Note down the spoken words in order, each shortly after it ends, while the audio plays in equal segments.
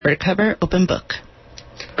hardcover open book.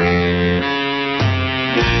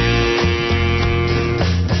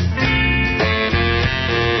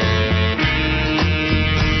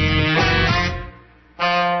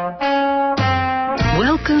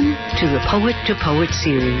 Welcome to the Poet to Poet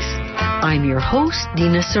series. I'm your host,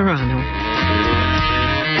 Nina Serrano.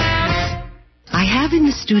 I have in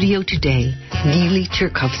the studio today Neely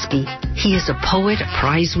Cherkovsky. He is a poet, a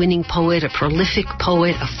prize-winning poet, a prolific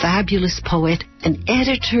poet, a fabulous poet, an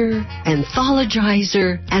editor,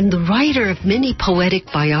 anthologizer, and the writer of many poetic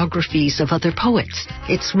biographies of other poets.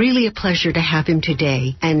 It's really a pleasure to have him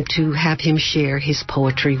today and to have him share his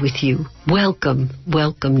poetry with you. Welcome,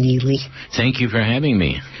 Neely. Thank you for having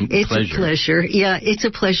me. It's a pleasure. Yeah, it's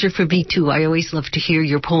a pleasure for me too. I always love to hear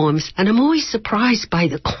your poems, and I'm always surprised by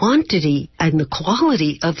the quantity and the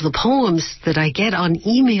quality of the poems that I get on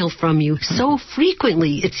email from you so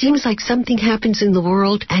frequently. It seems like something happens in the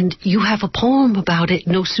world and you have a poem about it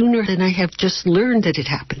no sooner than I have just learned that it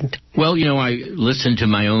happened. Well, I listen to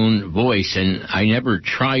my own voice, and I never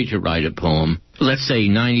try to write a poem. Let's say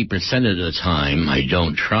 90% of the time I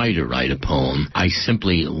don't try to write a poem. I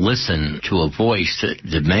simply listen to a voice that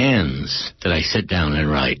demands that I sit down and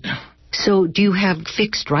write. So do you have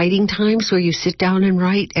fixed writing times where you sit down and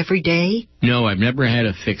write every day? No, I've never had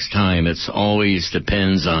a fixed time. It's always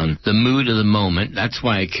depends on the mood of the moment. That's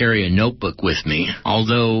why I carry a notebook with me,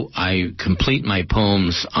 although I complete my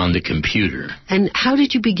poems on the computer. And how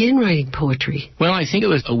did you begin writing poetry? Well, I think it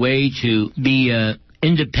was a way to be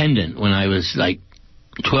independent when I was like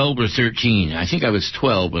 12 or 13. I think I was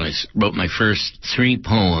 12 when I wrote my first 3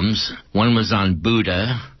 poems. One was on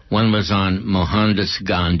Buddha, one was on Mohandas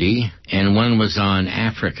Gandhi, and one was on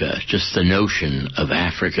Africa, just the notion of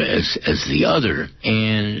Africa as the other.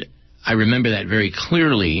 And I remember that very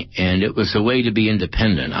clearly, and it was a way to be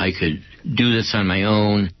independent. I could do this on my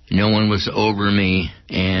own. No one was over me,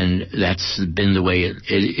 and that's been the way it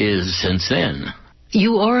is since then.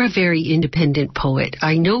 You are a very independent poet.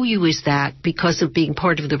 I know you as that because of being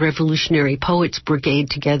part of the Revolutionary Poets Brigade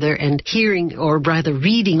together and hearing, or rather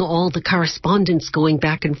reading, all the correspondence going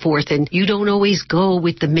back and forth. And you don't always go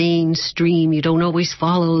with the mainstream. You don't always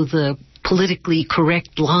follow the politically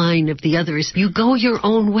correct line of the others. You go your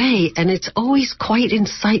own way, and it's always quite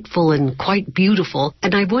insightful and quite beautiful.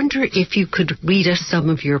 And I wonder if you could read us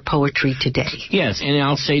some of your poetry today. Yes, and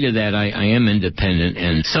I'll say to that, I am independent,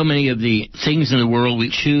 and so many of the things in the world,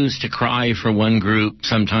 we choose to cry for one group,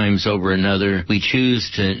 sometimes over another. We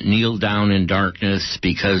choose to kneel down in darkness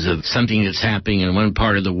because of something that's happening in one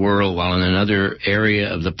part of the world, while in another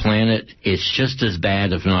area of the planet, it's just as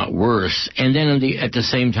bad, if not worse. And then at the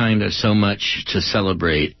same time, there's so much to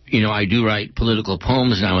celebrate. I do write political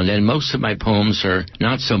poems now and then. Most of my poems are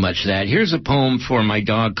not so much that. Here's a poem for my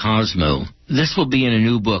dog Cosmo. This will be in a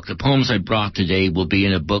new book. The poems I brought today will be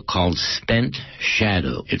in a book called Spent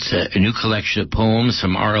Shadow. It's a new collection of poems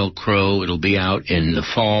from R.L. Crow. It'll be out in the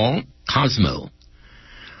fall. Cosmo.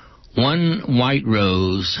 One white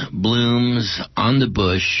rose blooms on the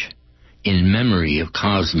bush in memory of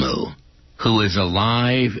Cosmo, who is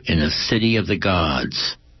alive in a city of the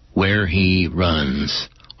gods, where he runs,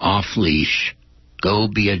 off-leash, go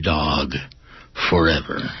be a dog,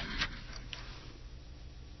 forever.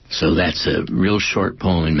 So that's a real short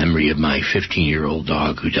poem in memory of my 15-year-old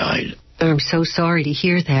dog who died. I'm so sorry to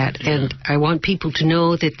hear that, and I want people to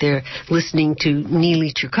know that they're listening to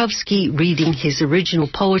Neely Cherkovsky reading his original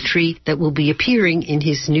poetry that will be appearing in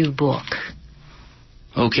his new book.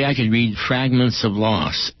 Okay, I could read Fragments of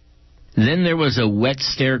Loss. Then there was a wet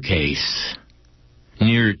staircase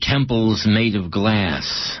near temples made of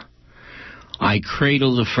glass. I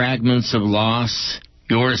cradle the fragments of loss.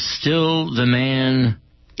 You're still the man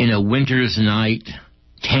in a winter's night,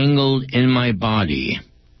 tangled in my body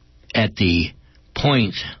at the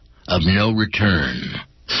point of no return.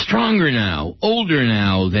 Stronger now, older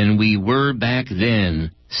now than we were back then.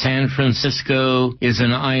 San Francisco is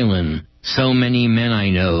an island. So many men I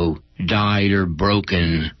know died or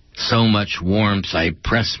broken. So much warmth I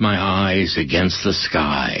press my eyes against the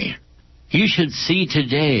sky. You should see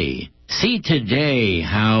today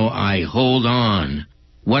how I hold on,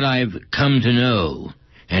 what I've come to know,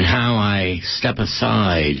 and how I step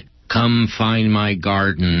aside, come find my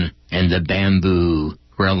garden and the bamboo,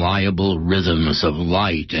 reliable rhythms of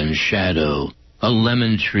light and shadow, a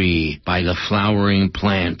lemon tree by the flowering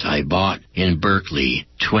plant I bought in Berkeley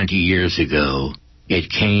 20 years ago.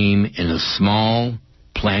 It came in a small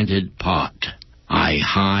planted pot. I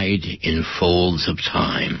hide in folds of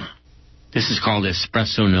time. This is called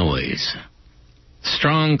Espresso Noise.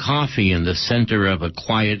 Strong coffee in the center of a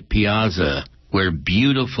quiet piazza where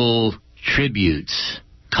beautiful tributes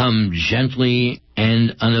come gently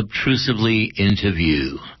and unobtrusively into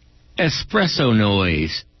view. Espresso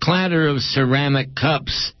noise, clatter of ceramic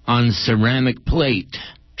cups on ceramic plate,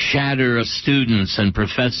 chatter of students and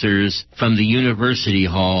professors from the university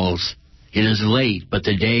halls. It is late, but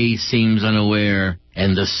the day seems unaware,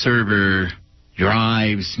 and the server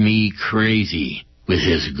drives me crazy with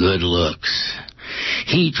his good looks.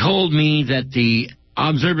 He told me that the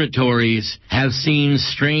observatories have seen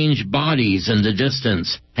strange bodies in the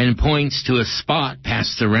distance and points to a spot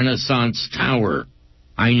past the Renaissance Tower.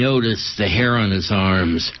 I noticed the hair on his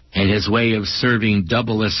arms and his way of serving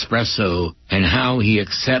double espresso and how he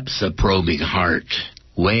accepts a probing heart.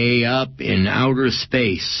 Way up in outer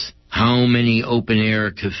space, how many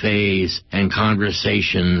open-air cafes and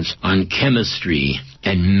conversations on chemistry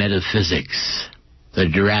and metaphysics. The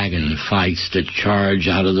dragon fights to charge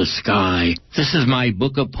out of the sky. This is my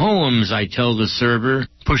book of poems, I tell the server,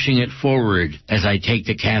 pushing it forward as I take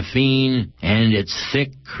the caffeine and its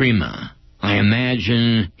thick crema. I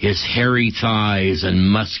imagine his hairy thighs and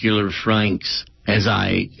muscular flanks as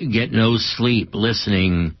I get no sleep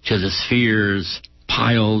listening to the spheres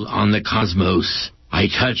piled on the cosmos. I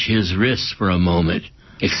touch his wrist for a moment.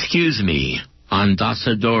 Excuse me, on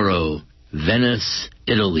Dosadoro, Venice,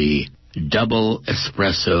 Italy, double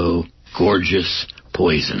espresso, gorgeous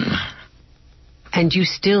poison. And you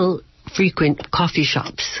still frequent coffee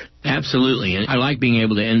shops? Absolutely, and I like being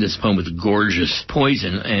able to end this poem with gorgeous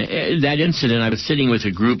poison. That incident, I was sitting with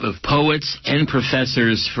a group of poets and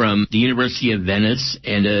professors from the University of Venice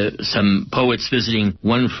and some poets visiting,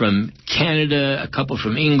 one from Canada, a couple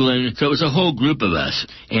from England. So it was a whole group of us.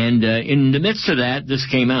 And in the midst of that, this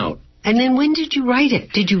came out. And then when did you write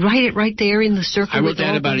it? Did you write it right there in the circle? I wrote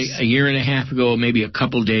that about a year and a half ago, maybe a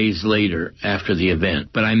couple days later after the event.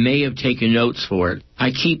 But I may have taken notes for it. I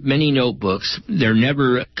keep many notebooks. They're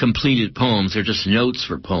never completed poems. They're just notes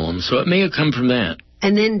for poems. So it may have come from that.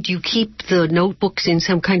 And then do you keep the notebooks in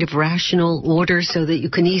some kind of rational order so that you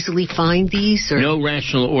can easily find these? Or? No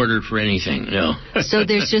rational order for anything, no. So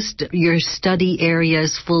there's just your study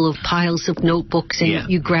areas full of piles of notebooks, and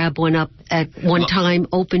you grab one up at one time,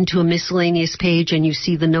 open to a miscellaneous page, and you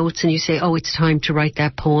see the notes, and you say, oh, it's time to write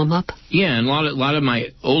that poem up? Yeah, and a lot of my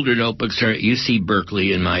older notebooks are at UC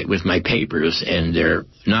Berkeley with my papers, and they're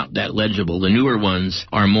not that legible. The newer ones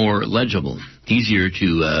are more legible, easier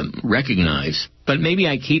to recognize. But maybe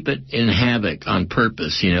I keep it in havoc on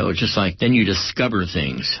purpose, It's just like then you discover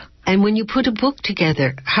things. And when you put a book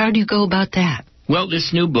together, how do you go about that? Well,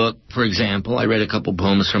 this new book, for example, I read a couple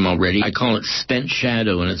poems from already. I call it Spent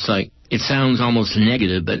Shadow, and it's like, it sounds almost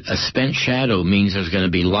negative, but a spent shadow means there's going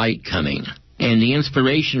to be light coming. And the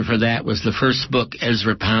inspiration for that was the first book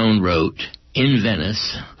Ezra Pound wrote in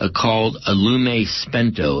Venice, called A Lume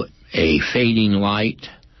Spento, a fading light,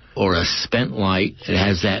 or a spent light. It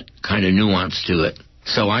has that kind of nuance to it.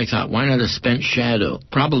 So I thought, why not a spent shadow?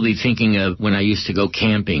 Probably thinking of when I used to go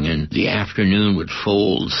camping and the afternoon would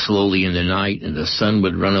fold slowly in the night and the sun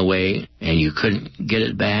would run away and you couldn't get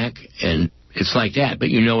it back. And it's like that, but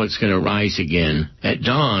it's going to rise again at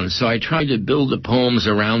dawn. So I tried to build the poems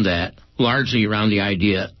around that, largely around the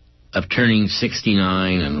idea of turning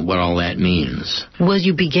 69 and what all that means. Well,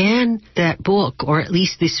 you began that book, or at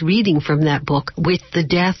least this reading from that book, with the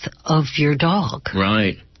death of your dog.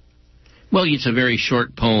 Right. Well, it's a very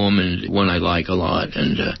short poem and one I like a lot.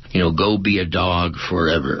 And, go be a dog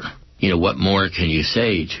forever. What more can you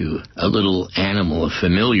say to a little animal, a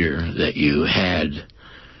familiar that you had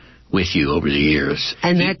with you over the years?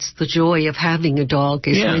 And that's the joy of having a dog,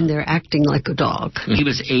 is when they're acting like a dog. He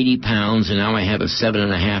was 80 pounds, and now I have a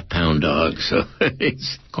 7.5-pound dog, so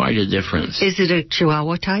it's quite a difference. Is it a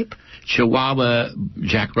Chihuahua type? Chihuahua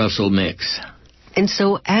Jack Russell mix. And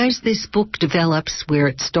so as this book develops, where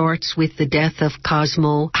it starts with the death of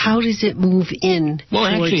Cosmo, how does it move in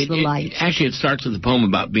towards the light? Actually, it starts with a poem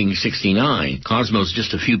about being 69. Cosmo's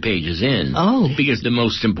just a few pages in. Oh. Because the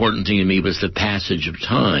most important thing to me was the passage of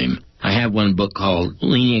time. I have one book called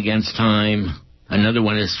Leaning Against Time. Another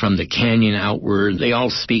one is From the Canyon Outward. They all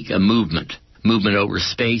speak a movement. Movement over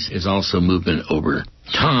space is also movement over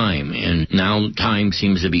time. And now time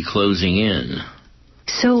seems to be closing in.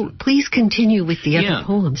 So please continue with the other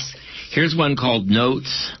poems. Here's one called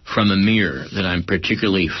Notes from a Mirror that I'm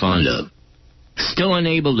particularly fond of. Still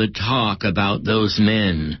unable to talk about those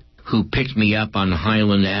men who picked me up on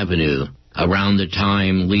Highland Avenue around the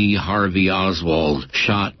time Lee Harvey Oswald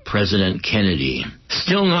shot President Kennedy.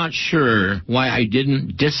 Still not sure why I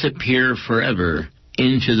didn't disappear forever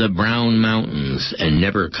into the Brown Mountains and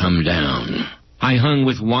never come down. I hung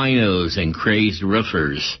with winos and crazed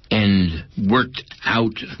roofers and worked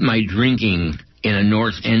out my drinking in a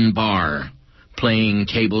North End bar, playing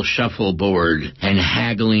table shuffleboard and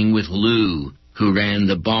haggling with Lou, who ran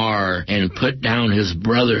the bar and put down his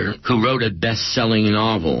brother, who wrote a best-selling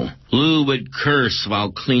novel. Lou would curse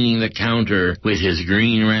while cleaning the counter with his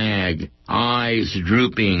green rag, eyes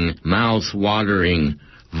drooping, mouth watering,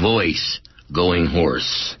 voice going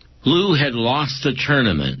hoarse. Lou had lost the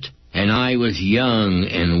tournament, and I was young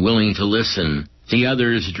and willing to listen. The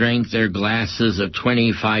others drank their glasses of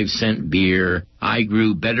 25-cent beer. I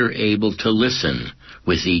grew better able to listen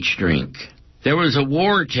with each drink. There was a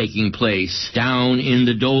war taking place down in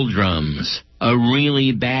the doldrums, a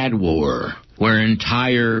really bad war, where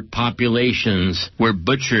entire populations were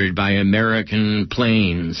butchered by American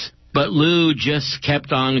planes. But Lou just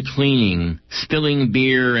kept on cleaning, spilling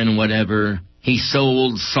beer and whatever. He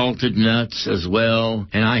sold salted nuts as well,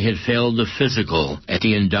 and I had failed the physical at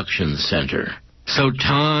the induction center. So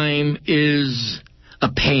time is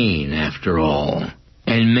a pain after all.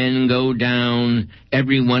 And men go down,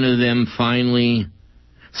 every one of them finally,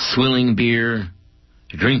 swilling beer,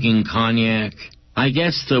 drinking cognac. I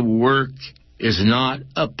guess the work is not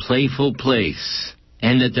a playful place,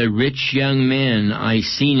 and that the rich young men I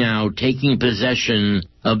see now taking possession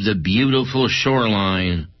of the beautiful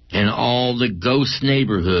shoreline and all the ghost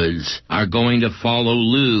neighborhoods are going to follow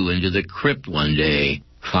Lou into the crypt one day.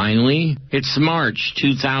 Finally, it's March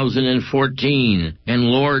 2014, and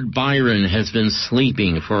Lord Byron has been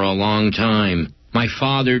sleeping for a long time. My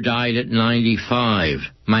father died at 95,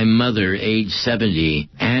 my mother age 70,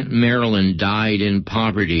 Aunt Marilyn died in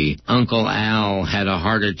poverty, Uncle Al had a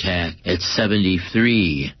heart attack at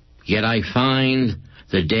 73. Yet I find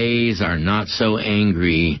the days are not so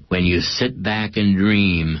angry when you sit back and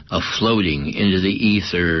dream of floating into the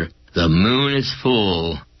ether. The moon is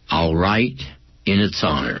full, I'll write in its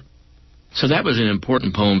honor. So that was an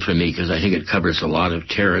important poem for me because I think it covers a lot of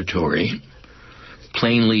territory.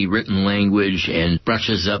 Plainly written language and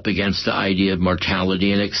brushes up against the idea of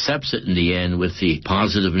mortality and accepts it in the end with the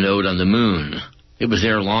positive note on the moon. It was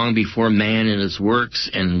there long before man and his works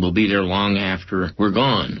and will be there long after we're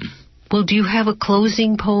gone. Well, do you have a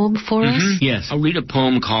closing poem for us? Yes. I'll read a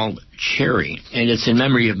poem called Cherry, and it's in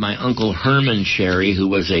memory of my uncle Herman Cherry, who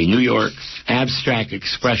was a New York abstract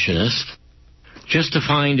expressionist. Just to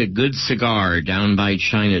find a good cigar down by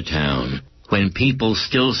Chinatown, when people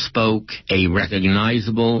still spoke a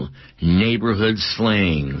recognizable neighborhood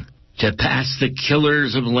slang, to pass the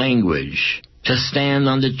killers of language, to stand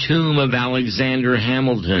on the tomb of Alexander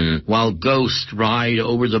Hamilton while ghosts ride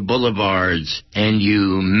over the boulevards and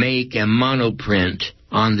you make a monoprint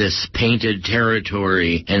on this painted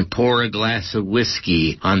territory and pour a glass of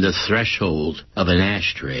whiskey on the threshold of an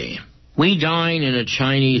ashtray. We dine in a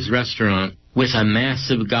Chinese restaurant with a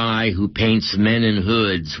massive guy who paints men in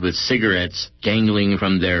hoods with cigarettes dangling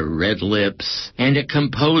from their red lips, and a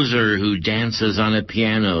composer who dances on a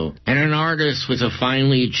piano, and an artist with a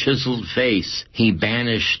finely chiseled face. He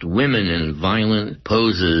banished women in violent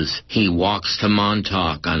poses. He walks to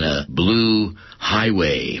Montauk on a blue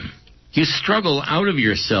highway. You struggle out of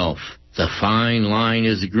yourself. The fine line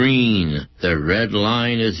is green, the red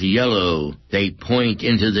line is yellow. They point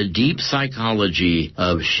into the deep psychology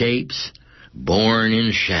of shapes born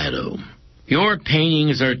in shadow. Your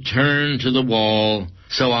paintings are turned to the wall,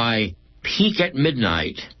 so I peek at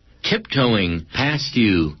midnight, tiptoeing past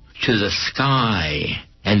you to the sky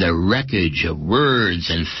and the wreckage of words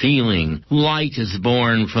and feeling. Light is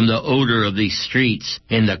born from the odor of these streets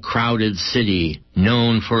in the crowded city,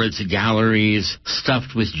 known for its galleries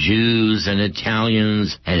stuffed with Jews and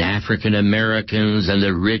Italians and African Americans and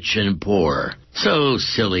the rich and poor. So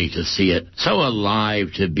silly to see it, so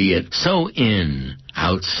alive to be it, so in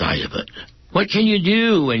outside of it. What can you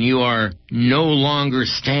do when you are no longer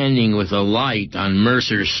standing with a light on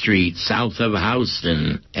Mercer Street south of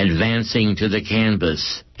Houston, advancing to the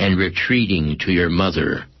canvas and retreating to your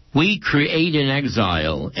mother? We create in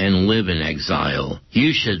exile and live in exile.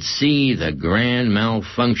 You should see the grand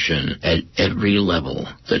malfunction at every level.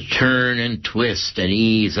 The turn and twist and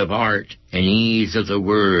ease of art and ease of the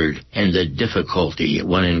word and the difficulty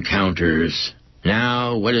one encounters.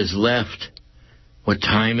 Now what is left? What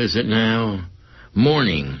time is it now?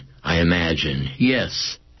 Morning, I imagine.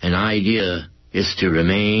 Yes, an idea is to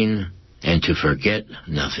remain and to forget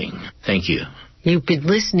nothing. Thank you. You've been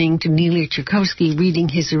listening to Neely Cherkowski reading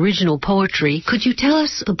his original poetry. Could you tell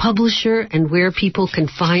us the publisher and where people can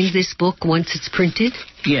find this book once it's printed?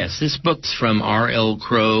 Yes, this book's from R.L.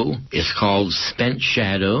 Crow. It's called Spent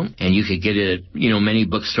Shadow, and you could get it at, many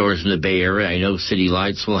bookstores in the Bay Area. I know City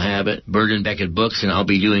Lights will have it, Bird and Beckett Books, and I'll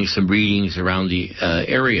be doing some readings around the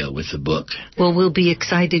area with the book. Well, we'll be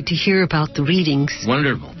excited to hear about the readings.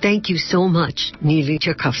 Wonderful. Thank you so much, Neely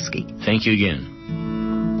Cherkowski. Thank you again.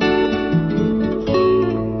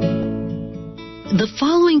 The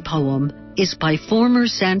following poem is by former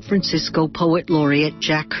San Francisco poet laureate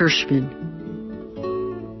Jack Hirschman.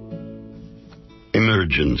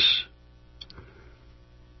 Emergence.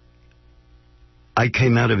 I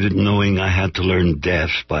came out of it knowing I had to learn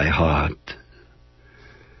death by heart.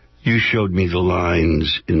 You showed me the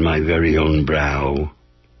lines in my very own brow.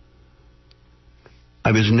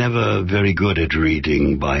 I was never very good at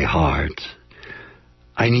reading by heart.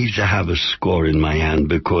 I need to have a score in my hand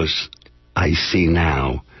because I see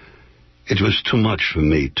now it was too much for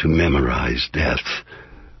me to memorize death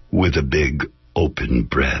with a big open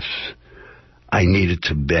breath. I needed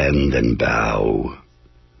to bend and bow.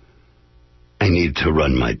 I need to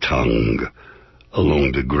run my tongue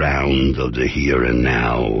along the ground of the here and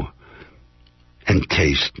now and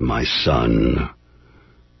taste my son,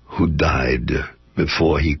 who died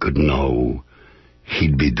before he could know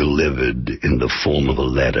he'd be delivered in the form of a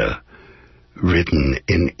letter, written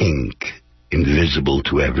in ink, invisible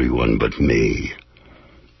to everyone but me,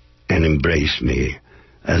 and embrace me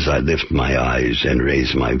as I lift my eyes and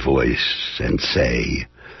raise my voice and say,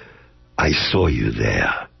 I saw you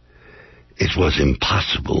there. It was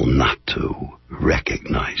impossible not to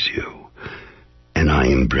recognize you, and I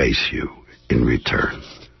embrace you in return.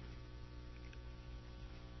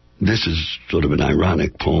 This is sort of an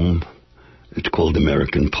ironic poem. It's called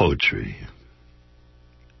American Poetry.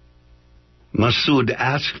 Masood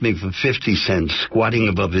asked me for 50 cents squatting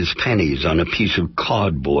above his pennies on a piece of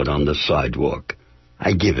cardboard on the sidewalk.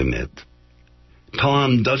 I give him it.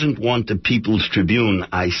 Tom doesn't want the People's Tribune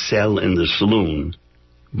I sell in the saloon,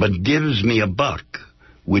 but gives me $1,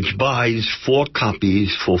 which buys 4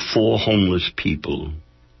 copies for 4 homeless people.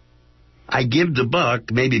 I give the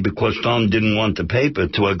 $1, maybe because Tom didn't want the paper,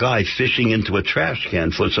 to a guy fishing into a trash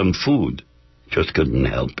can for some food. Just couldn't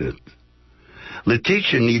help it.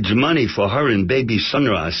 Letitia needs money for her and baby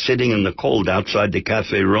Sunrise sitting in the cold outside the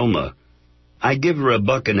Cafe Roma. I give her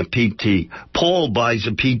 $1 and a PT. Paul buys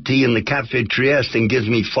a PT in the Cafe Trieste and gives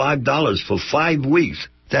me $5 for 5 weeks.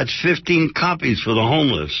 That's 15 copies for the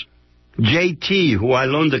homeless. JT, who I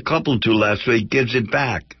loaned a couple to last week, gives it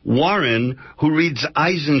back. Warren, who reads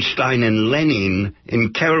Eisenstein and Lenin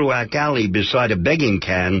in Kerouac Alley beside a begging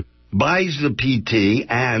can, buys the PT,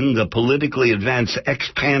 and the politically advanced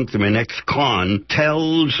ex-Panther and ex-con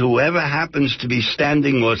tells whoever happens to be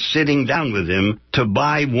standing or sitting down with him to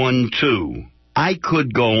buy one too. I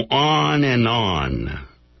could go on, and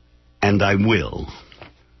I will.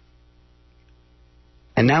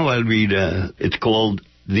 And now I'll read, it's called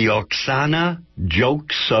The Oksana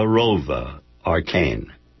Joksarova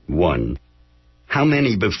Arcane 1. How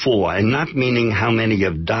many before, and not meaning how many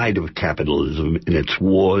have died of capitalism in its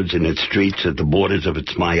wards, in its streets, at the borders of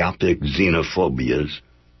its myopic xenophobias?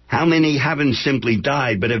 How many haven't simply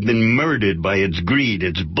died, but have been murdered by its greed,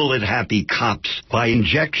 its bullet-happy cops, by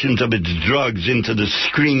injections of its drugs into the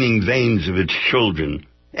screaming veins of its children?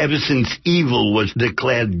 Ever since evil was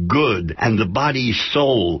declared good, and the body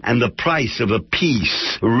soul, and the price of a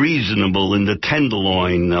peace reasonable in the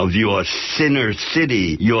tenderloin of your sinner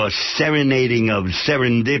city, your serenading of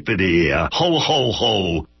serendipity. Ho, ho,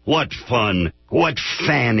 ho! What fun! What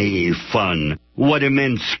fanny fun! What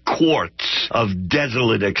immense quarts of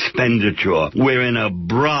desolate expenditure, wherein a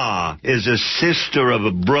bra is a sister of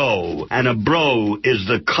a bro, and a bro is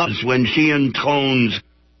the cuz when she intones,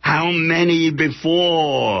 how many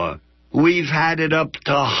before? We've had it up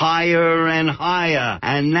to higher and higher,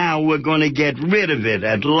 and now we're going to get rid of it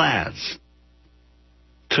at last.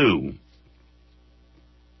 2.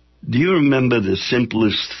 Do you remember the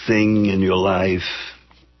simplest thing in your life?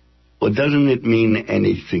 Or doesn't it mean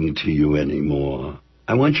anything to you anymore?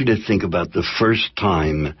 I want you to think about the first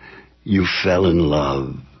time you fell in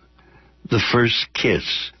love. The first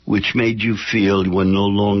kiss, which made you feel you were no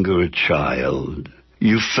longer a child.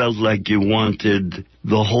 You felt like you wanted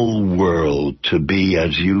the whole world to be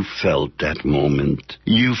as you felt that moment.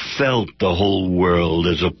 You felt the whole world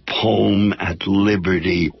as a poem at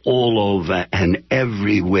liberty all over, and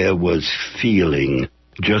everywhere was feeling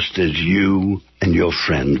just as you and your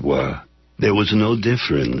friend were. There was no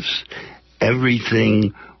difference.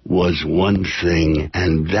 Everything was one thing,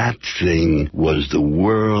 and that thing was the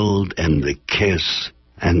world and the kiss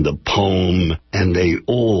and the poem, and they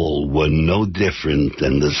all were no different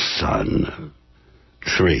than the sun.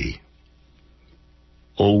 3.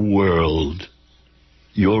 O world,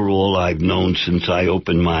 you're all I've known since I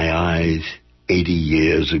opened my eyes 80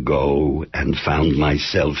 years ago and found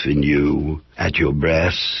myself in you at your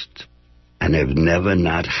breast, and have never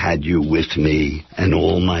not had you with me and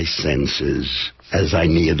all my senses as I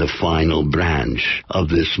near the final branch of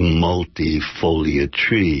this multi-foliate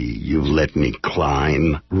tree you've let me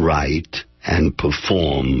climb, write, and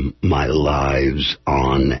perform my lives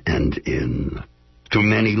on and in. Through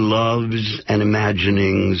many loves and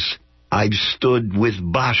imaginings, I've stood with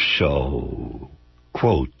Basho,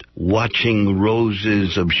 quote, watching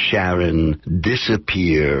roses of Sharon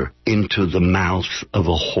disappear into the mouth of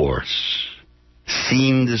a horse,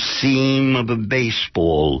 seen the seam of a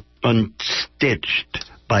baseball unstitched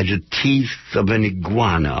by the teeth of an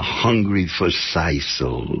iguana hungry for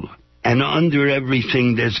sisal. And under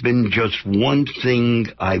everything, there's been just one thing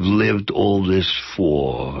I've lived all this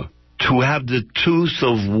for. To have the tooth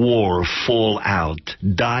of war fall out,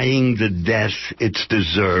 dying the death it's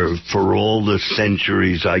deserved for all the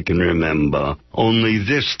centuries I can remember. Only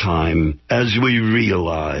this time, as we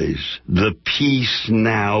realize, the peace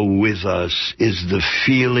now with us is the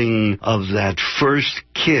feeling of that first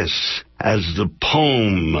kiss as the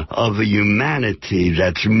poem of a humanity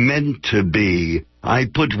that's meant to be. I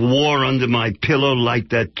put war under my pillow like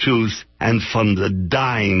that tooth, and from the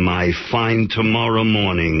dime I find tomorrow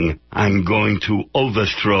morning, I'm going to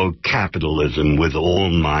overthrow capitalism with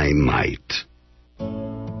all my might.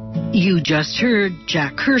 You just heard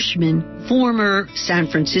Jack Hirschman, former San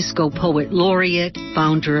Francisco Poet Laureate,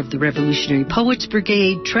 founder of the Revolutionary Poets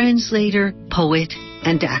Brigade, translator, poet,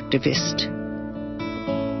 and activist.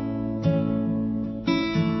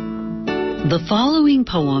 The following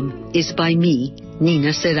poem is by me,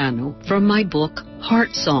 Nina Serrano, from my book,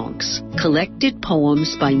 Heart Songs, Collected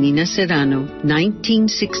Poems by Nina Serrano,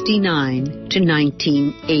 1969 to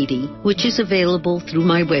 1980, which is available through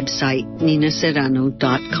my website,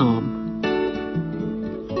 ninaserrano.com.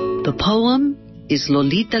 The poem is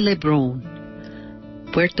Lolita Lebron,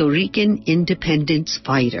 Puerto Rican independence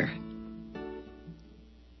fighter.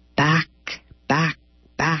 Back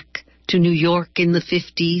to New York in the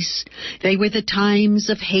 50s. They were the times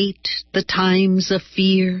of hate, the times of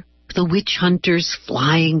fear, the witch hunters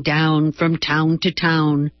flying down from town to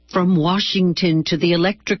town, from Washington to the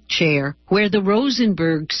electric chair where the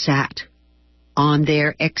Rosenbergs sat. On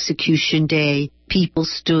their execution day, people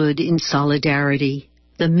stood in solidarity.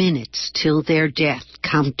 The minutes till their death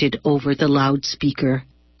counted over the loudspeaker.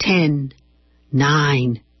 10,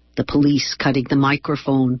 9, the police cutting the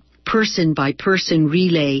microphone. Person by person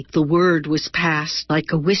relay, the word was passed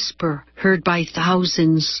like a whisper heard by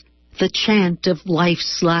thousands. The chant of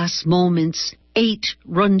life's last moments. 8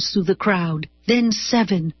 runs through the crowd. Then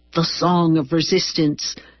 7, the song of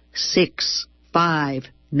resistance. 6, 5,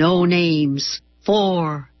 no names.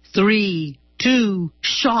 4, 3, 2,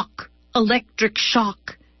 shock, electric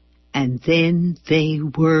shock. And then they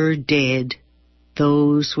were dead.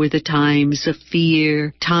 Those were the times of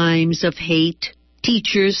fear, times of hate.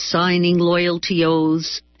 Teachers signing loyalty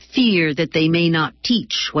oaths, fear that they may not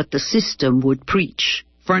teach what the system would preach.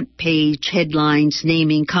 Front page headlines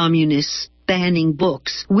naming communists, banning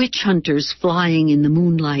books, witch hunters flying in the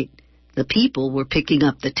moonlight. The people were picking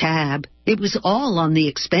up the tab. It was all on the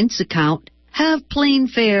expense account. Have plain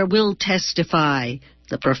fare will testify,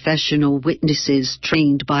 the professional witnesses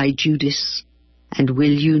trained by Judas. And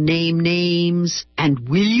will you name names? And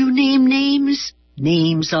will you name names?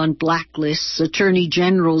 Names on blacklists, attorney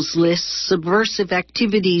general's lists, subversive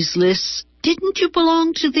activities lists. Didn't you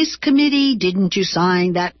belong to this committee? Didn't you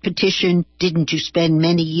sign that petition? Didn't you spend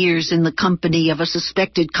many years in the company of a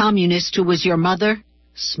suspected communist who was your mother?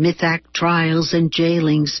 Smith Act trials and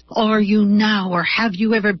jailings. Are you now or have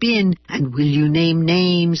you ever been? And will you name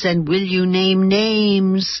names? And will you name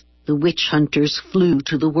names? The witch hunters flew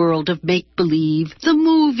to the world of make-believe. The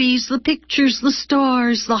movies, the pictures, the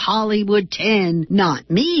stars, the Hollywood 10.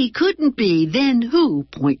 Not me, couldn't be. Then who?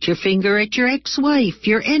 Point your finger at your ex-wife,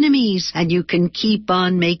 your enemies, and you can keep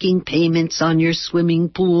on making payments on your swimming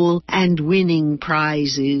pool and winning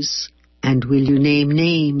prizes. And will you name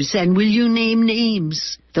names? And will you name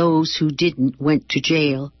names? Those who didn't went to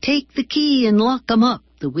jail. Take the key and lock 'em up.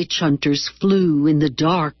 The witch hunters flew in the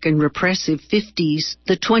dark and repressive 50s,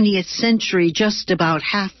 the 20th century just about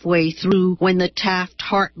halfway through, when the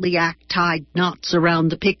Taft-Hartley Act tied knots around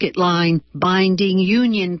the picket line, binding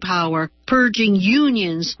union power, purging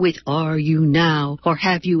unions with "Are you now, or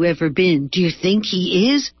have you ever been? Do you think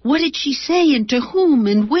he is? What did she say, and to whom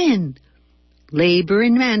and when?" Labor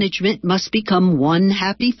and management must become one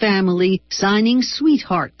happy family, signing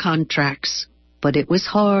sweetheart contracts. But it was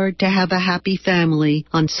hard to have a happy family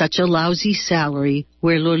on such a lousy salary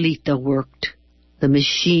where Lolita worked. The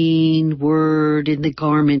machine whirred in the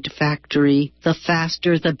garment factory. The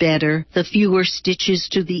faster the better, the fewer stitches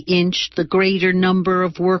to the inch, the greater number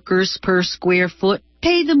of workers per square foot.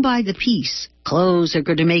 Pay them by the piece. Clothes are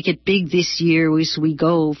going to make it big this year as we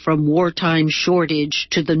go from wartime shortage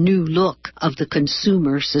to the new look of the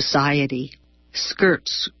consumer society.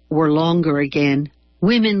 Skirts were longer again.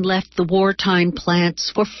 Women left the wartime plants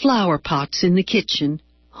for flower pots in the kitchen.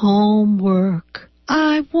 Homework.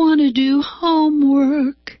 I want to do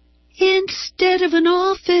homework instead of an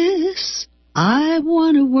office. I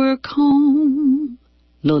want to work home.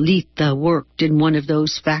 Lolita worked in one of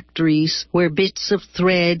those factories where bits of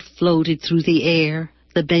thread floated through the air.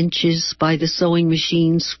 The benches by the sewing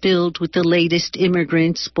machines filled with the latest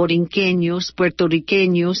immigrants, Borinqueños, Puerto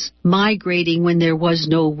Riqueños, migrating when there was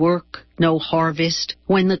no work, no harvest,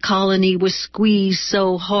 when the colony was squeezed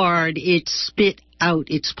so hard it spit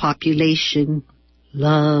out its population.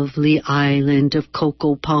 Lovely island of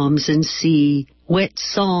cocoa palms and sea, wet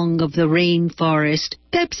song of the rainforest,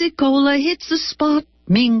 Pepsi-Cola hits the spot,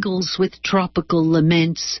 mingles with tropical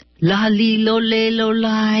laments.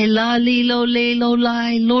 La-li-lo-le-lo-li,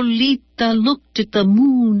 la-li-lo-le-lo-li, Lolita looked at the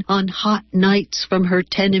moon on hot nights from her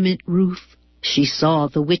tenement roof. She saw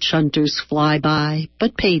the witch hunters fly by,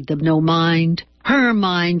 but paid them no mind. Her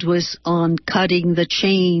mind was on cutting the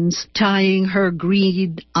chains, tying her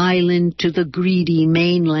greed island to the greedy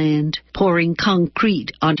mainland, pouring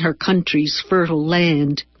concrete on her country's fertile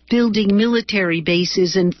land, building military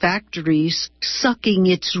bases and factories, sucking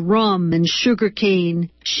its rum and sugarcane.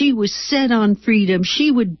 She was set on freedom.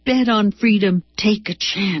 She would bet on freedom, take a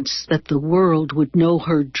chance that the world would know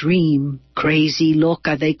her dream. Crazy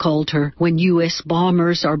loca, they called her, when U.S.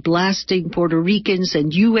 bombers are blasting Puerto Ricans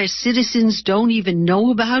and U.S. citizens don't even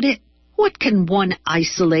know about it. What can one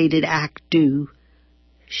isolated act do?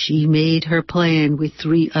 She made her plan with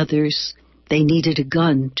 3 others. They needed a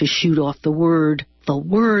gun to shoot off the word. The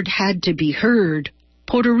word had to be heard.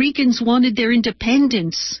 Puerto Ricans wanted their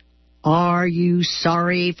independence. Are you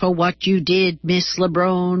sorry for what you did, Miss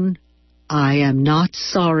LeBron? I am not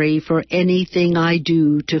sorry for anything I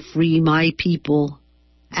do to free my people.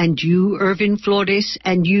 And you, Irvin Flores,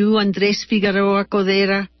 and you, Andres Figueroa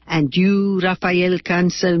Codera, and you, Rafael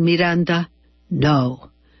Cancel Miranda.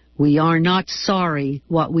 No, we are not sorry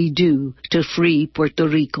what we do to free Puerto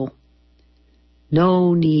Rico.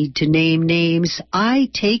 No need to name names. I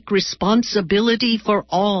take responsibility for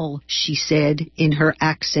all, she said in her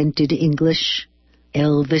accented English.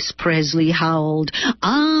 Elvis Presley howled,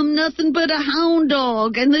 I'm nothing but a hound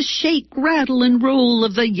dog, and the shake, rattle, and roll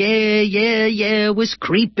of the yeah, yeah, yeah was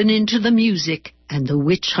creeping into the music, and the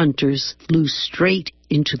witch hunters flew straight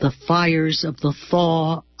into the fires of the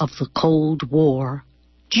thaw of the Cold War.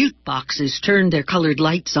 Jukeboxes turned their colored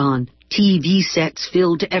lights on. TV sets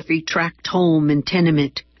filled every tract home and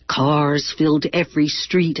tenement. Cars filled every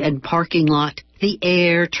street and parking lot. The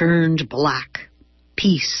air turned black.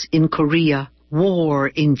 Peace in Korea. War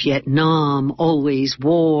in Vietnam. Always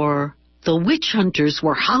war. The witch hunters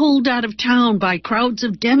were howled out of town by crowds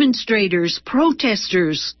of demonstrators,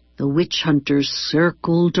 protesters. The witch hunters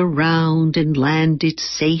circled around and landed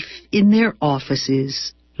safe in their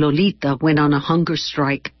offices. Lolita went on a hunger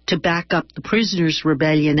strike to back up the prisoners'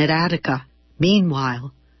 rebellion at Attica.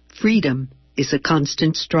 Meanwhile, freedom is a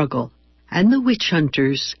constant struggle, and the witch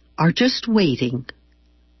hunters are just waiting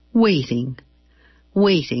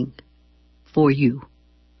for you.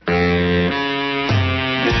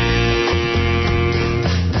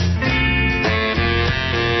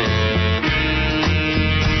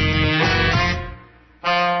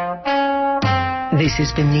 This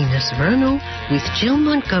has been Nina Serrano with Jill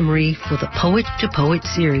Montgomery for the Poet to Poet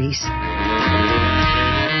series.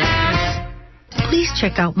 Please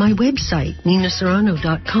check out my website,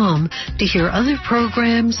 ninaserrano.com, to hear other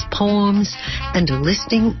programs, poems, and a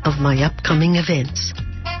listing of my upcoming events.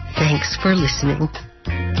 Thanks for listening.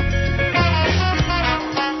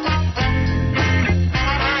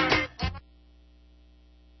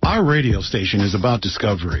 Our radio station is about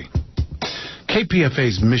discovery.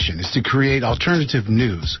 KPFA's mission is to create alternative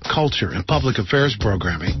news, culture, and public affairs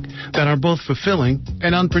programming that are both fulfilling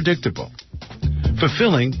and unpredictable.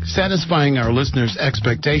 fulfilling, satisfying our listeners'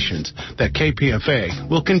 expectations that KPFA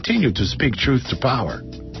will continue to speak truth to power.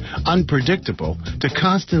 Unpredictable, to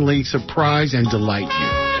constantly surprise and delight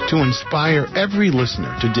you, to inspire every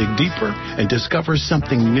listener to dig deeper and discover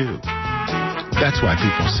something new. That's why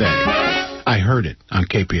people say, I heard it on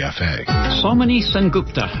KPFA. Somani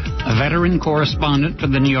Sengupta, a veteran correspondent for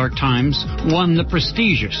the New York Times, won the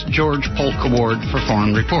prestigious George Polk Award for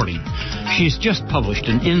Foreign Reporting. She's just published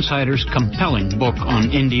an insider's compelling book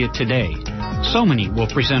on India Today. Somani will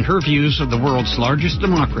present her views of the world's largest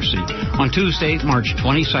democracy on Tuesday, March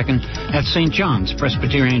 22nd at St. John's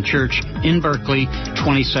Presbyterian Church in Berkeley,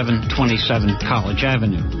 2727 College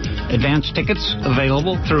Avenue. Advance tickets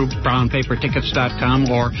available through brownpapertickets.com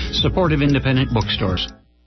or supportive independent bookstores.